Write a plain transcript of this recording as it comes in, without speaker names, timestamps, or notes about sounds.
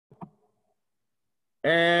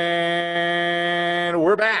And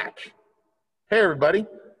we're back. Hey, everybody.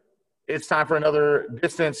 It's time for another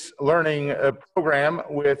distance learning program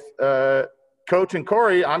with Coach and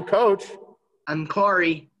Korey. I'm Coach. I'm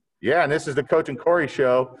Korey. Yeah, and this is the Coach and Korey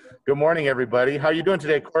show. Good morning, everybody. How are you doing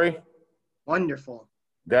today, Korey? Wonderful.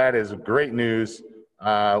 That is great news.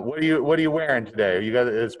 What are you wearing today? You got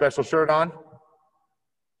a special shirt on?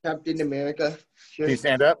 Captain America. Can you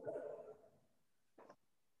stand up?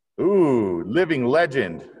 Ooh, living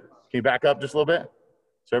legend. Can you back up just a little bit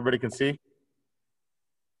so everybody can see?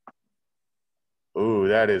 Ooh,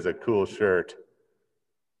 that is a cool shirt.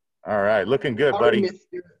 All right, looking good, buddy.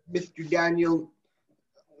 Mr. Daniel,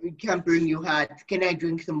 we can't bring you hats. Can I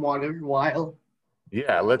drink some water while?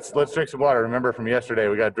 Yeah, let's drink some water. Remember from yesterday,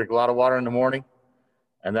 we got to drink a lot of water in the morning,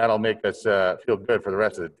 and that'll make us feel good for the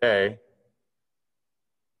rest of the day.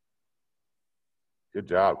 Good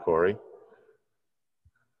job, Korey.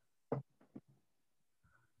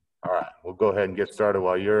 All right, we'll go ahead and get started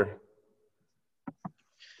while you're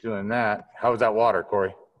doing that. How was that water,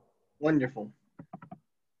 Korey? Wonderful.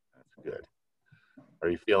 That's good. Are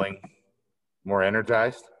you feeling more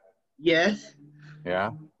energized? Yes.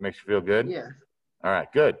 Yeah? Makes you feel good? Yeah. All right,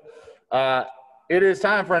 good. It is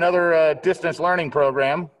time for another distance learning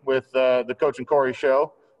program with the Coach and Korey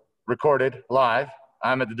show, recorded live.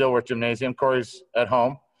 I'm at the Dilworth Gymnasium. Korey's at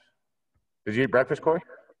home. Did you eat breakfast, Korey?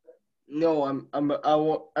 No,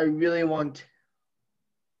 I really want.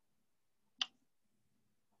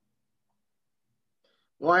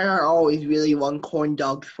 Why I always really want corn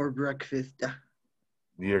dogs for breakfast?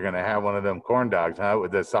 You're going to have one of them corn dogs, huh?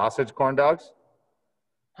 With the sausage corn dogs?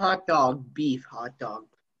 Hot dog, beef hot dog.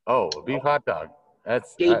 Oh, a beef hot dog.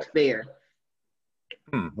 That's State fair.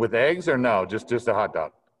 With eggs or no? Just a hot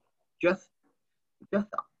dog? Just a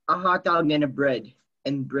hot dog and a bread,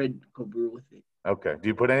 and bread covered with it. Okay. Do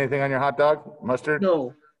you put anything on your hot dog? Mustard?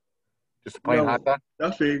 No. Just a plain hot dog?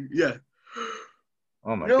 Nothing. Yeah.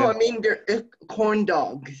 Oh my No, goodness. I mean they're corn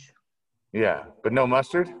dogs. Yeah, but no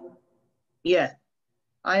mustard? Yeah.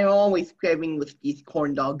 I'm always craving with these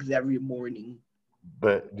corn dogs every morning.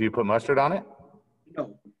 But do you put mustard on it?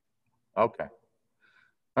 No. Okay.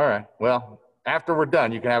 All right. Well, after we're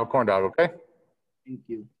done, you can have a corn dog, okay? Thank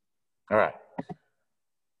you. All right.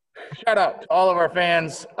 Shout out to all of our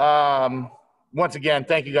fans. Once again,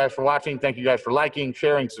 thank you guys for watching. Thank you guys for liking,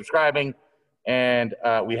 sharing, subscribing. And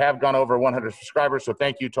we have gone over 100 subscribers, so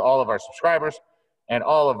thank you to all of our subscribers and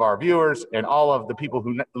all of our viewers and all of the people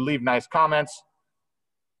who leave nice comments,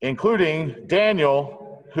 including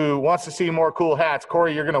Daniel, who wants to see more cool hats.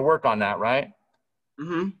 Korey, you're going to work on that, right?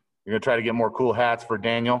 Mm-hmm. You're going to try to get more cool hats for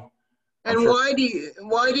Daniel. And why do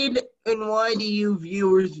you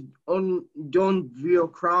viewers don't real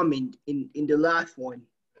comment in the last one?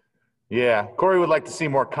 Yeah, Korey would like to see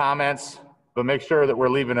more comments, but make sure that we're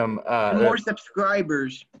leaving them. More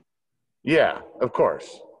subscribers. Yeah, of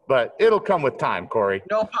course. But it'll come with time, Korey.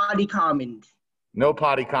 No potty comments. No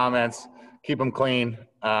potty comments. Keep them clean.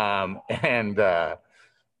 And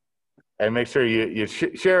make sure you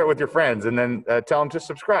share it with your friends, and then tell them to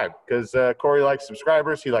subscribe, because Korey likes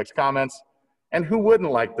subscribers. He likes comments. And who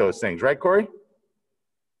wouldn't like those things, right, Korey?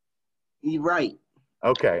 You're right.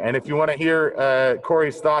 Okay, and if you want to hear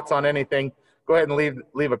Korey's thoughts on anything, go ahead and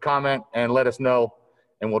leave a comment and let us know,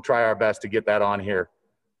 and we'll try our best to get that on here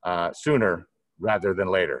sooner rather than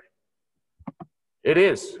later. It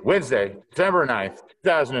is Wednesday, December 9th,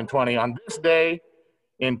 2020. On this day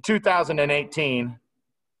in 2018,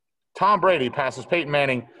 Tom Brady passes Peyton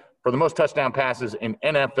Manning for the most touchdown passes in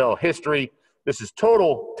NFL history. This is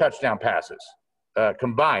total touchdown passes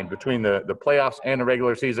combined between the playoffs and the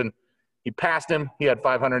regular season. He passed him. He had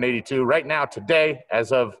 582. Right now, today,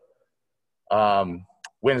 as of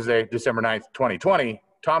Wednesday, December 9th, 2020,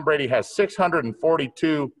 Tom Brady has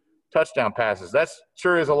 642 touchdown passes. That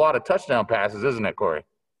sure is a lot of touchdown passes, isn't it, Korey?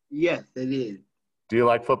 Yes, it is. Do you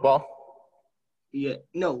like football? Yeah.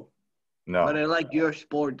 No. No. But I like your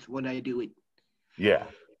sports when I do it. Yeah.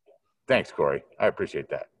 Thanks, Korey. I appreciate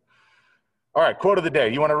that. All right, quote of the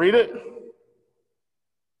day. You want to read it?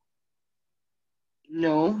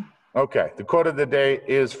 No. Okay. The quote of the day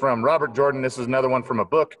is from Robert Jordan. This is another one from a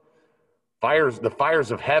book, The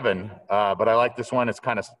Fires of Heaven. But I like this one. It's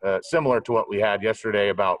kind of similar to what we had yesterday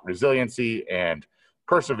about resiliency and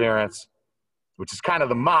perseverance, which is kind of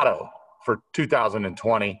the motto for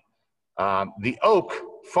 2020. The oak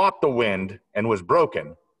fought the wind and was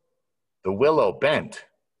broken. The willow bent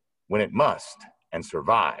when it must and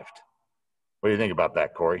survived. What do you think about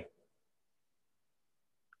that, Korey?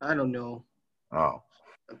 I don't know. Oh.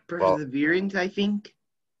 Perseverance, I think.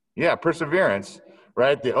 Yeah, perseverance,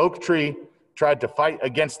 right? The oak tree tried to fight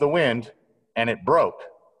against the wind, and it broke,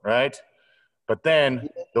 right? But then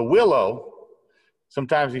the willow,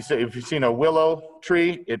 sometimes you say, if you've seen a willow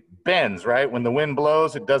tree, it bends, right? When the wind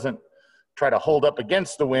blows, it doesn't try to hold up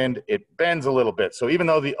against the wind, it bends a little bit. So even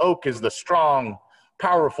though the oak is the strong,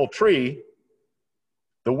 powerful tree,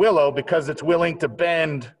 the willow, because it's willing to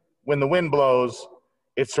bend when the wind blows,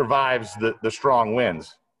 it survives the strong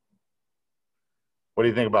winds. What do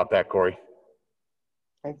you think about that, Korey?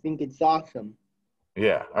 I think it's awesome.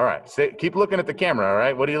 Yeah, all right. Keep looking at the camera, all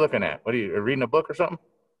right? What are you looking at? What are you reading a book or something?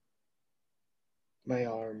 My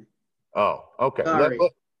arm. Oh, okay. Sorry.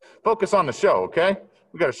 Focus on the show, okay?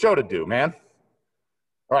 We got a show to do, man.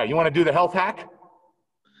 All right, you want to do the health hack?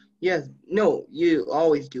 Yes. No, you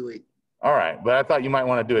always do it. All right, but I thought you might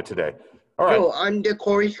want to do it today. All right. No, I'm the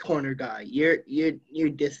Korey's Corner guy. You're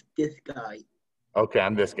this guy. Okay,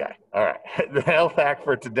 I'm this guy. All right. The health hack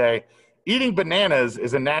for today. Eating bananas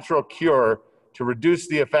is a natural cure to reduce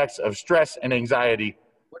the effects of stress and anxiety.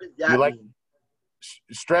 What does that mean?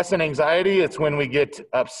 Stress and anxiety, it's when we get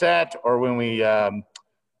upset or when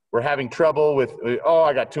we're having trouble with, oh,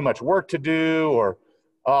 I got too much work to do, or,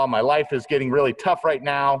 oh, my life is getting really tough right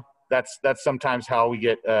now. That's sometimes how we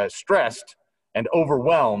get stressed and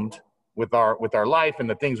overwhelmed with our life and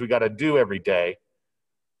the things we got to do every day.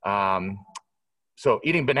 So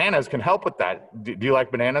eating bananas can help with that. Do you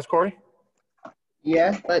like bananas, Korey?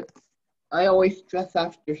 Yes, but I always stress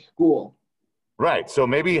after school. Right. So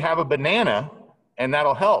maybe have a banana, and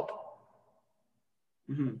that'll help.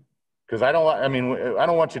 Because I don't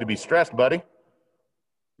want you to be stressed, buddy.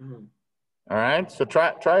 All right. So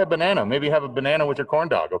try a banana. Maybe have a banana with your corn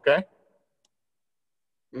dog. Okay.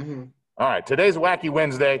 All right. Today's Wacky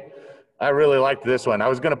Wednesday. I really liked this one. I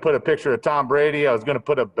was going to put a picture of Tom Brady. I was going to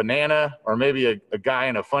put a banana or maybe a guy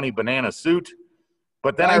in a funny banana suit.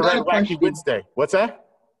 But then I read Wacky Wednesday. What's that?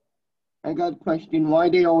 I got a question. Why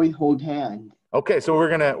they always hold hands? Okay, so we're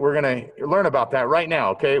gonna learn about that right now.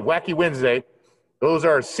 Okay, Wacky Wednesday. Those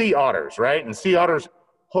are sea otters, right? And sea otters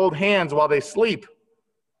hold hands while they sleep.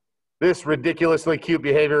 This ridiculously cute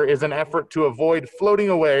behavior is an effort to avoid floating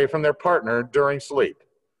away from their partner during sleep.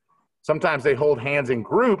 Sometimes they hold hands in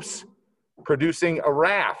groups, producing a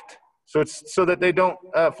raft. So it's so that they don't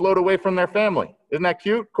float away from their family. Isn't that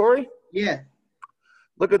cute, Korey? Yeah.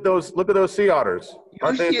 Look at those sea otters.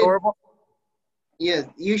 Aren't they adorable? Yes,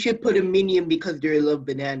 you should put a minion because they love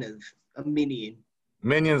bananas. A minion.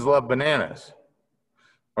 Minions love bananas.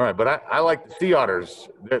 All right, but I like the sea otters.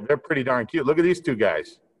 They're pretty darn cute. Look at these two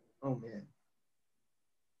guys. Oh, man.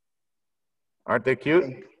 Aren't they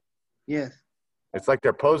cute? Yes. It's like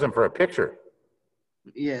they're posing for a picture.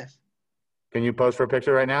 Yes. Can you pose for a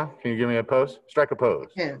picture right now? Can you give me a pose? Strike a pose.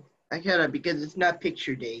 I cannot because it's not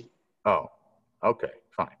picture day. Oh, okay,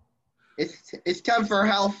 fine. It's time for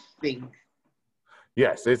health things.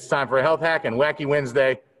 Yes, it's time for a health hack and Wacky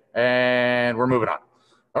Wednesday, and we're moving on.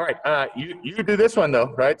 All right, you do this one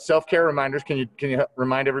though, right? Self-care reminders. Can you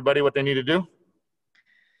remind everybody what they need to do?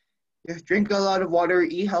 Yes, drink a lot of water,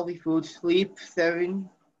 eat healthy food, sleep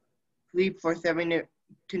for 7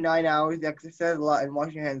 to 9 hours, exercise a lot, and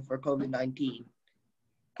wash your hands for COVID-19.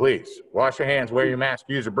 Please wash your hands, wear your mask,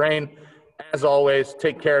 use your brain. As always,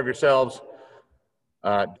 take care of yourselves.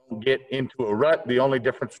 Don't get into a rut. The only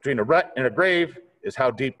difference between a rut and a grave is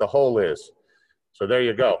how deep the hole is. So there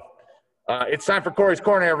you go. It's time for Korey's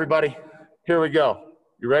Corner, everybody. Here we go.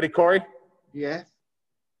 You ready, Korey? Yes.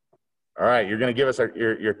 All right, you're going to give us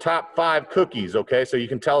your top 5 cookies, okay? So you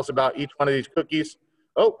can tell us about each one of these cookies.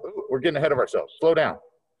 Oh, we're getting ahead of ourselves. Slow down.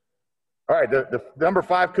 All right, the number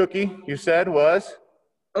 5 cookie you said was?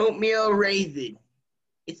 Oatmeal raisin.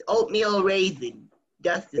 It's oatmeal raisin.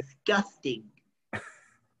 That's disgusting.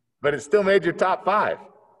 But it still made your top 5.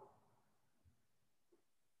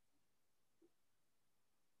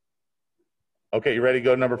 Okay, you ready to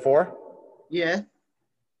go to number 4? Yeah.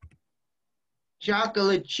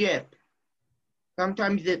 Chocolate chip.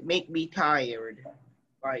 Sometimes it make me tired.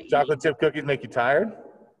 Chocolate chip cookies make you tired?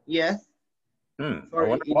 Yes. I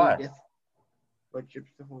wonder why. Or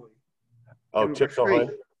Chips Ahoy. Oh, Chips Ahoy.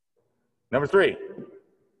 Number 3.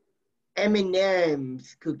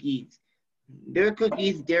 M&M's cookies. They're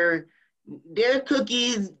cookies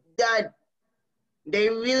that they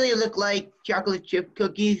really look like chocolate chip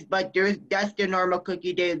cookies, but that's the normal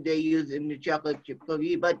cookie they use in the chocolate chip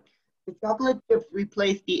cookie. But the chocolate chips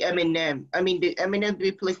replace the M&M. I mean, the M&M's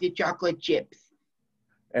replace the chocolate chips.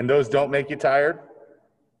 And those don't make you tired?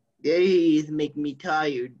 These make me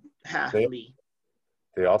tired, halfly.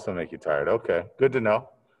 They also make you tired. Okay, good to know.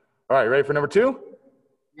 All right, ready for number 2?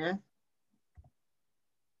 Yeah.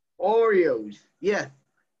 Oreos. Yes.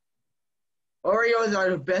 Oreos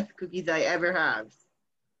are the best cookies I ever have.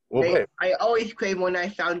 Well, wait. I always crave when I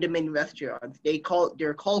found them in restaurants.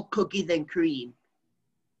 They're called cookies and cream.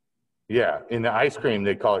 Yeah, in the ice cream,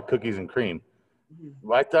 they call it cookies and cream.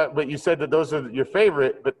 Well, I thought, but you said that those are your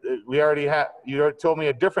favorite, but you already told me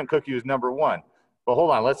a different cookie was number one. But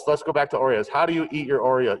hold on, let's go back to Oreos. How do you eat your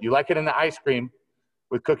Oreo? You like it in the ice cream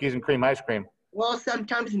with cookies and cream ice cream? Well,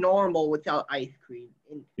 sometimes normal without ice cream.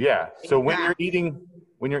 Yeah. So when you're eating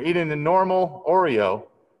the normal Oreo,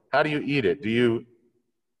 how do you eat it? Do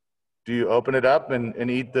you open it up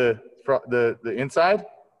and eat the inside?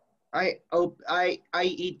 I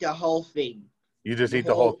eat the whole thing. You just eat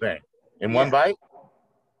the whole thing in one bite?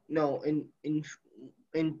 No, in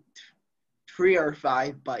 3 or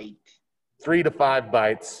 5 bites. 3 to 5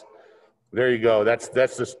 bites. There you go. That's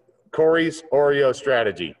just Korey's Oreo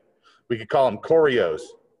strategy. We could call them Koreos.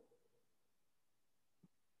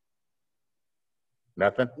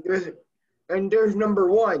 Nothing? There's number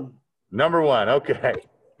one. Number one, okay.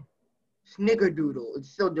 Snickerdoodle. It's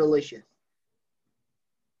so delicious.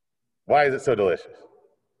 Why is it so delicious?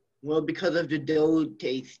 Well, because of the dough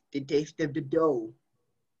taste. The taste of the dough.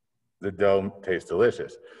 The dough tastes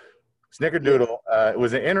delicious. Snickerdoodle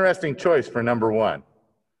was an interesting choice for number one.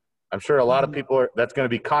 I'm sure a lot of people that's going to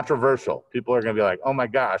be controversial. People are going to be like, oh my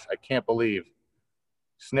gosh, I can't believe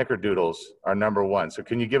Snickerdoodles are number one. So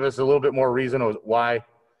can you give us a little bit more reason why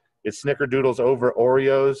it's Snickerdoodles over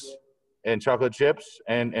Oreos and chocolate chips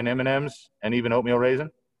and M&Ms and even oatmeal raisin?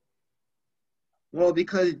 Well,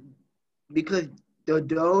 because the taste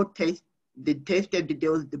of the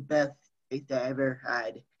dough is the best taste I ever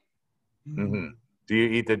had. Mm-hmm. Do you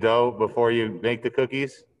eat the dough before you make the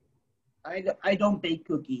cookies? I don't bake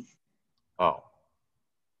cookies. Oh.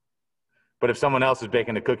 But if someone else is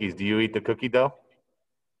baking the cookies, do you eat the cookie dough?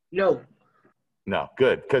 No. No,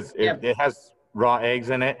 good, because it has raw eggs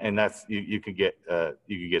in it, and that's you could get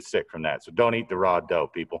sick from that. So don't eat the raw dough,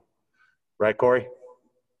 people. Right, Korey?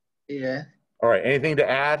 Yeah. All right. Anything to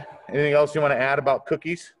add? Anything else you want to add about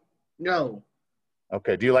cookies? No.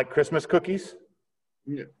 Okay. Do you like Christmas cookies?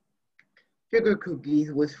 No. Sugar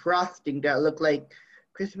cookies with frosting that look like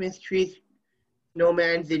Christmas trees,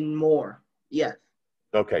 snowmans, and more. Yes.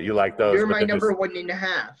 Okay, you like those. They're my number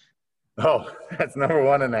 1.5. Oh, that's number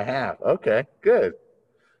 1.5. Okay, good.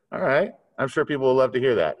 All right. I'm sure people will love to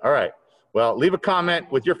hear that. All right. Well, leave a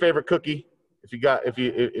comment with your favorite cookie. If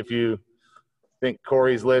you think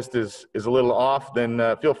Korey's list is a little off, then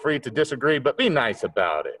feel free to disagree, but be nice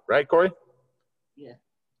about it. Right, Korey? Yeah.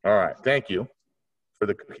 All right. Thank you for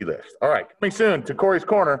the cookie list. All right. Coming soon to Korey's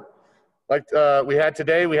Corner. Like we had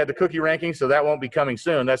today, we had the cookie ranking, so that won't be coming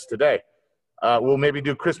soon. That's today. We'll maybe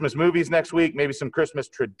do Christmas movies next week, maybe some Christmas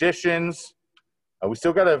traditions. We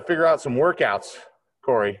still got to figure out some workouts,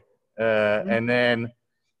 Korey. And then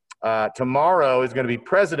tomorrow is going to be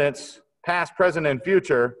presidents, past, present, and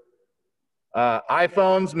future.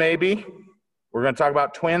 iPhones, maybe. We're going to talk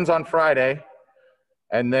about twins on Friday.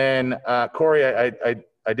 And then, Korey,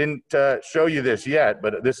 I didn't show you this yet,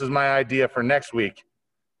 but this is my idea for next week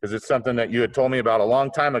because it's something that you had told me about a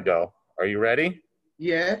long time ago. Are you ready?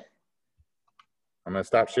 Yeah. I'm going to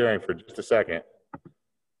stop sharing for just a second.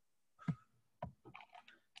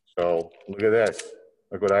 So look at this.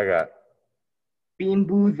 Look what I got. Bean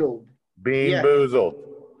Boozled. Bean Boozled.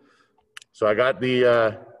 So I got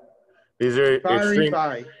the, these are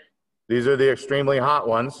the extremely hot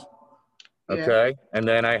ones. Okay. Yeah. And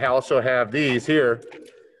then I also have these here,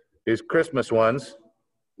 these Christmas ones.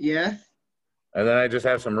 Yes. And then I just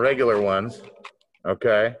have some regular ones.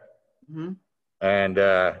 Okay. Mm-hmm. And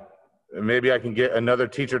maybe I can get another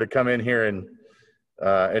teacher to come in here and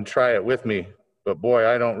try it with me. But boy,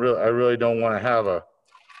 I really don't want to have a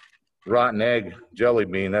rotten egg jelly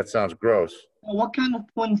bean. That sounds gross. What kind of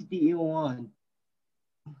twins do you want?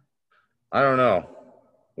 I don't know.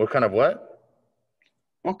 What kind of what?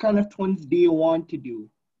 What kind of twins do you want to do?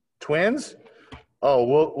 Twins? Oh,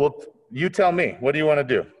 well, you tell me. What do you want to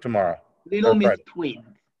do tomorrow? Little Miss Twins.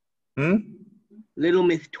 Little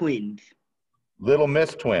Miss Twins. Little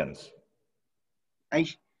Miss Twins. I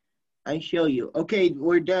show you. Okay,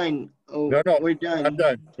 we're done. Oh, no, we're done. Not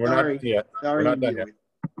done. We're not done yet. Sorry, we're not done yet.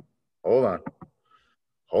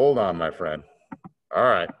 Hold on, my friend. All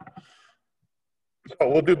right. So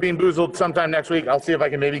we'll do Bean Boozled sometime next week. I'll see if I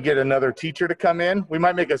can maybe get another teacher to come in. We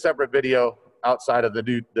might make a separate video outside of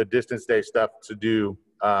the Distance Day stuff to do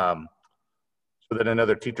so that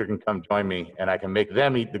another teacher can come join me and I can make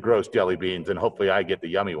them eat the gross jelly beans and hopefully I get the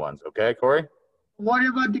yummy ones. Okay, Korey? What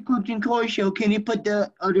about the Coach and Korey show? Can you put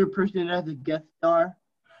the other person as a guest star?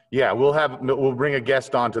 Yeah, we'll bring a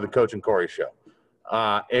guest on to the Coach and Korey show.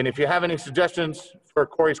 And if you have any suggestions for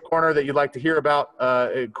Korey's Corner that you'd like to hear about,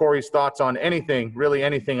 Korey's thoughts on anything, really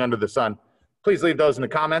anything under the sun, please leave those in the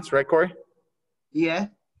comments, right, Korey? Yeah.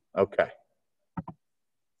 Okay.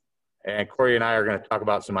 And Korey and I are going to talk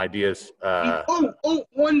about some ideas.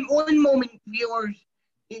 One moment, viewers.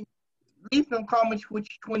 Leave some comments.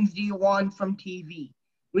 Which twins do you want from TV?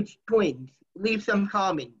 Which twins? Leave some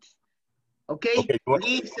comments. Okay?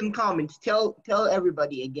 Leave some comments. Tell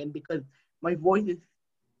everybody again, because my voice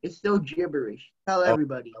is so gibberish. Tell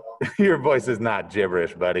everybody. Your voice is not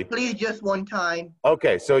gibberish, buddy. Please, just one time.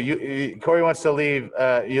 Okay, so Korey wants to leave.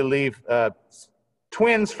 You leave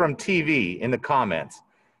twins from TV in the comments.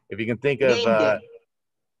 If you can think of.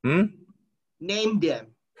 Name them.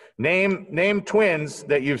 Name twins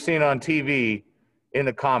that you've seen on TV in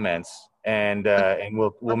the comments, and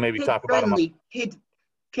we'll maybe talk about them.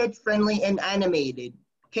 Kids friendly and animated.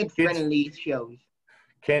 Kids friendly shows.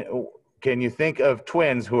 Can you think of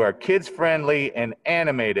twins who are kids friendly and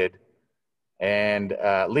animated? And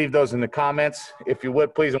leave those in the comments if you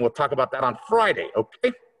would, please, and we'll talk about that on Friday.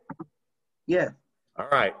 Okay? Yeah. All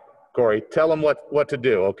right, Korey, tell them what to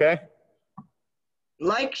do. Okay?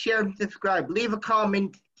 Like, share, and subscribe. Leave a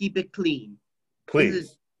comment. Keep it clean.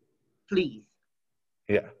 Please. Please.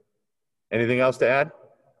 Yeah. Anything else to add?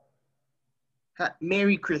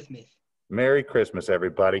 Merry Christmas. Merry Christmas,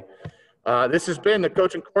 everybody. This has been the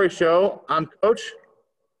Coach and Korey Show. I'm Coach.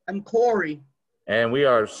 I'm Korey. And we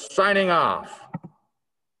are signing off.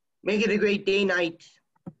 Make it a great day, night.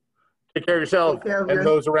 Take care of yourself and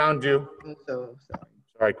those around you. I'm so sorry.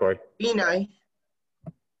 Sorry, Korey. Be nice.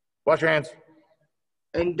 Wash your hands.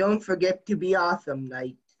 And don't forget to be awesome,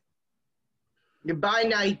 night. Goodbye,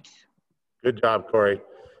 night. Good job, Korey.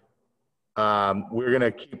 We're going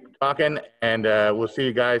to keep talking, and we'll see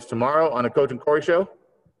you guys tomorrow on the Coach and Korey Show.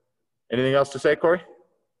 Anything else to say, Korey?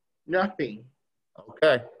 Nothing.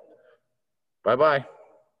 Okay. Bye-bye.